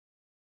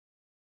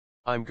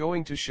I'm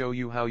going to show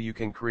you how you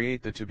can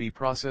create the to-be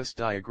process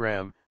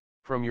diagram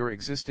from your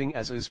existing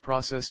as-is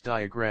process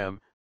diagram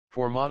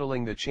for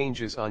modeling the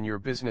changes on your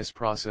business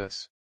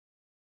process.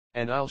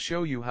 And I'll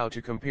show you how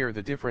to compare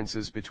the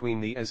differences between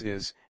the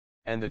as-is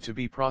and the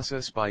to-be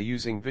process by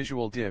using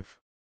Visual Diff.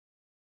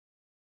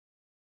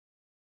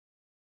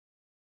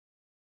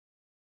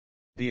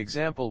 The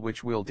example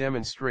which we'll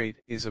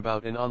demonstrate is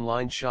about an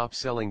online shop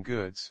selling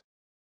goods.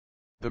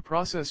 The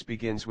process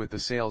begins with the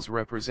sales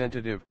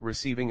representative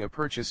receiving a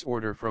purchase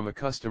order from a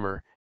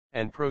customer,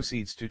 and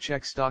proceeds to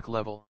check stock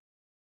level.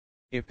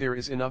 If there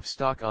is enough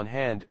stock on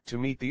hand to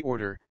meet the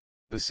order,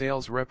 the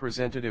sales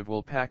representative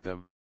will pack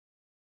them.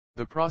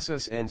 The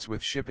process ends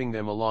with shipping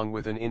them along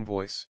with an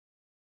invoice.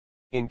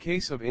 In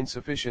case of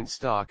insufficient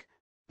stock,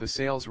 the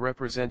sales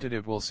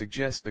representative will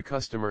suggest the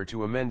customer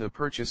to amend the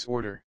purchase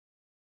order.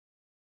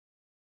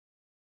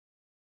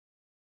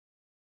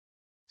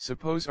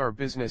 Suppose our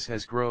business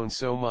has grown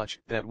so much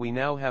that we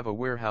now have a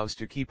warehouse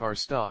to keep our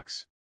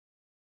stocks.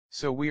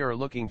 So we are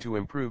looking to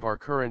improve our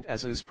current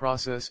as-is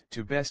process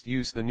to best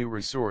use the new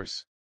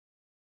resource.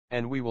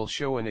 And we will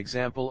show an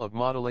example of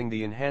modeling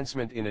the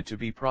enhancement in a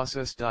to-be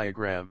process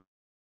diagram.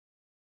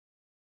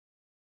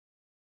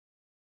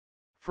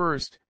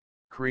 First,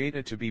 create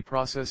a to-be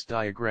process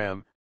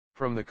diagram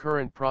from the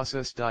current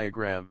process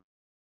diagram.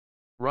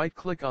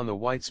 Right-click on the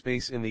white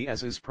space in the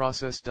as-is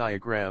process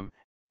diagram,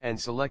 and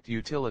select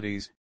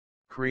Utilities,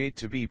 Create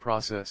to-be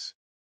process.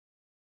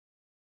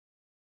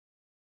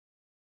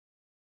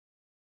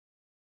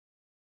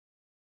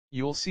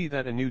 You'll see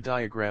that a new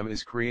diagram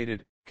is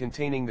created,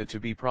 containing the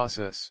to-be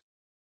process.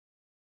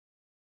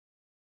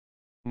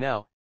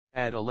 Now,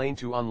 add a lane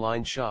to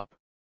Online Shop.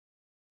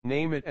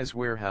 Name it as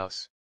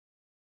Warehouse.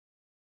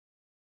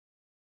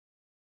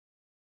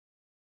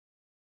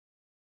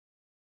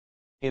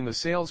 In the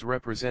Sales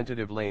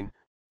Representative lane,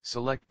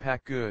 select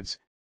Pack Goods,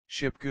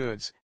 Ship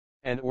Goods,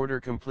 and Order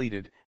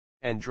Completed,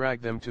 and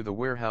drag them to the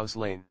Warehouse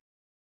lane.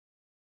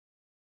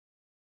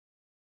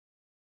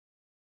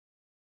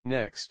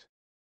 Next,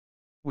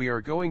 we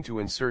are going to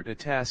insert a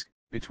task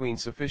between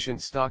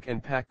sufficient stock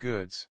and pack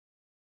goods.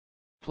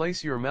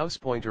 Place your mouse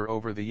pointer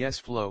over the yes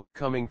flow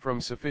coming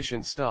from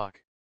sufficient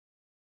stock.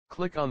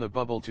 Click on the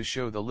bubble to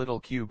show the little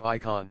cube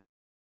icon.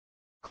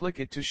 Click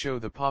it to show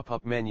the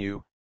pop-up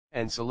menu,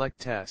 and select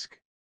Task.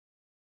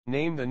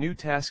 Name the new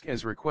task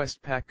as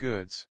Request Pack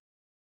Goods.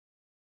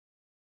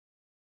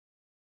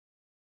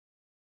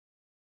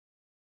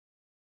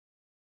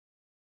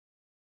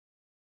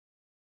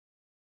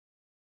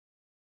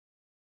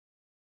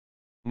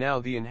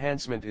 Now the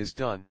enhancement is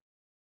done.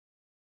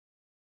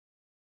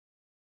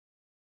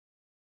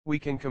 We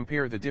can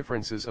compare the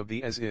differences of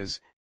the as-is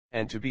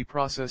and to-be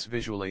process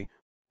visually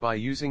by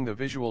using the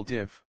Visual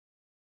Diff.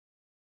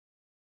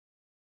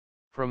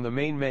 From the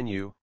main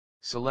menu,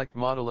 select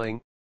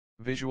Modeling,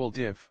 Visual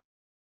Diff.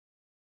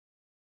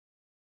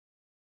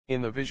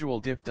 In the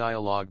Visual Diff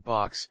dialog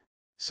box,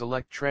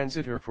 select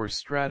Transitor for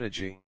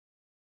Strategy.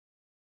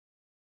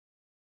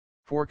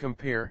 For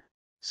Compare,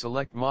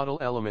 select Model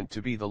Element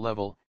to be the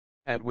level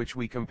at which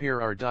we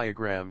compare our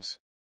diagrams.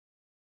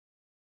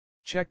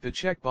 Check the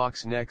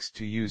checkbox next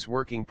to Use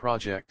Working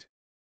Project.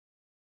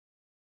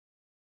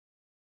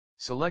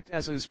 Select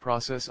as-is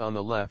process on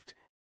the left,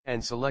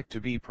 and select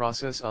to-be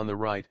process on the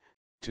right,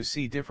 to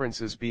see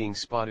differences being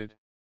spotted.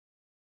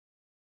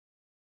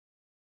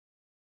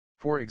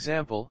 For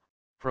example,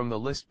 from the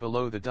list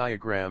below the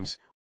diagrams,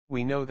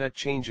 we know that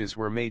changes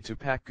were made to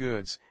pack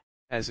goods,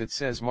 as it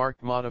says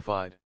marked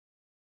modified.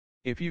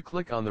 If you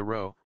click on the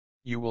row,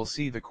 you will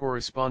see the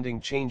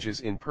corresponding changes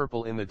in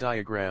purple in the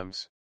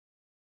diagrams.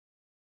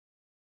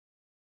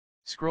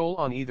 Scroll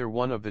on either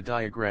one of the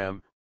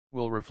diagram,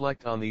 will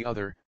reflect on the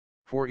other,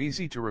 for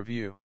easy to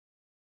review.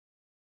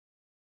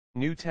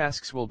 New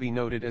tasks will be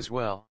noted as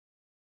well.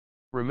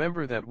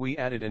 Remember that we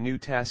added a new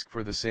task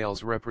for the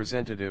sales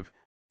representative,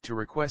 to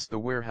request the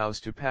warehouse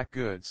to pack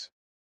goods.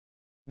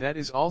 That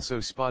is also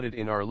spotted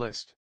in our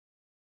list.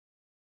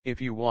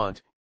 If you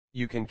want,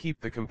 you can keep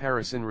the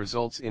comparison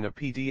results in a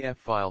PDF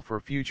file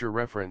for future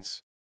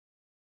reference.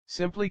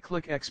 Simply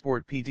click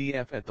Export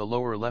PDF at the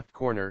lower left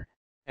corner,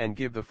 and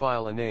give the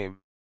file a name.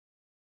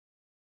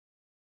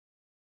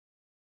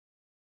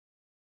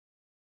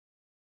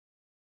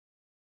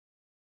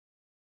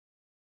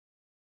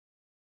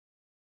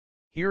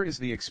 Here is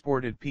the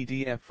exported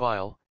PDF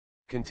file,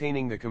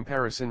 containing the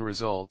comparison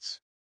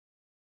results.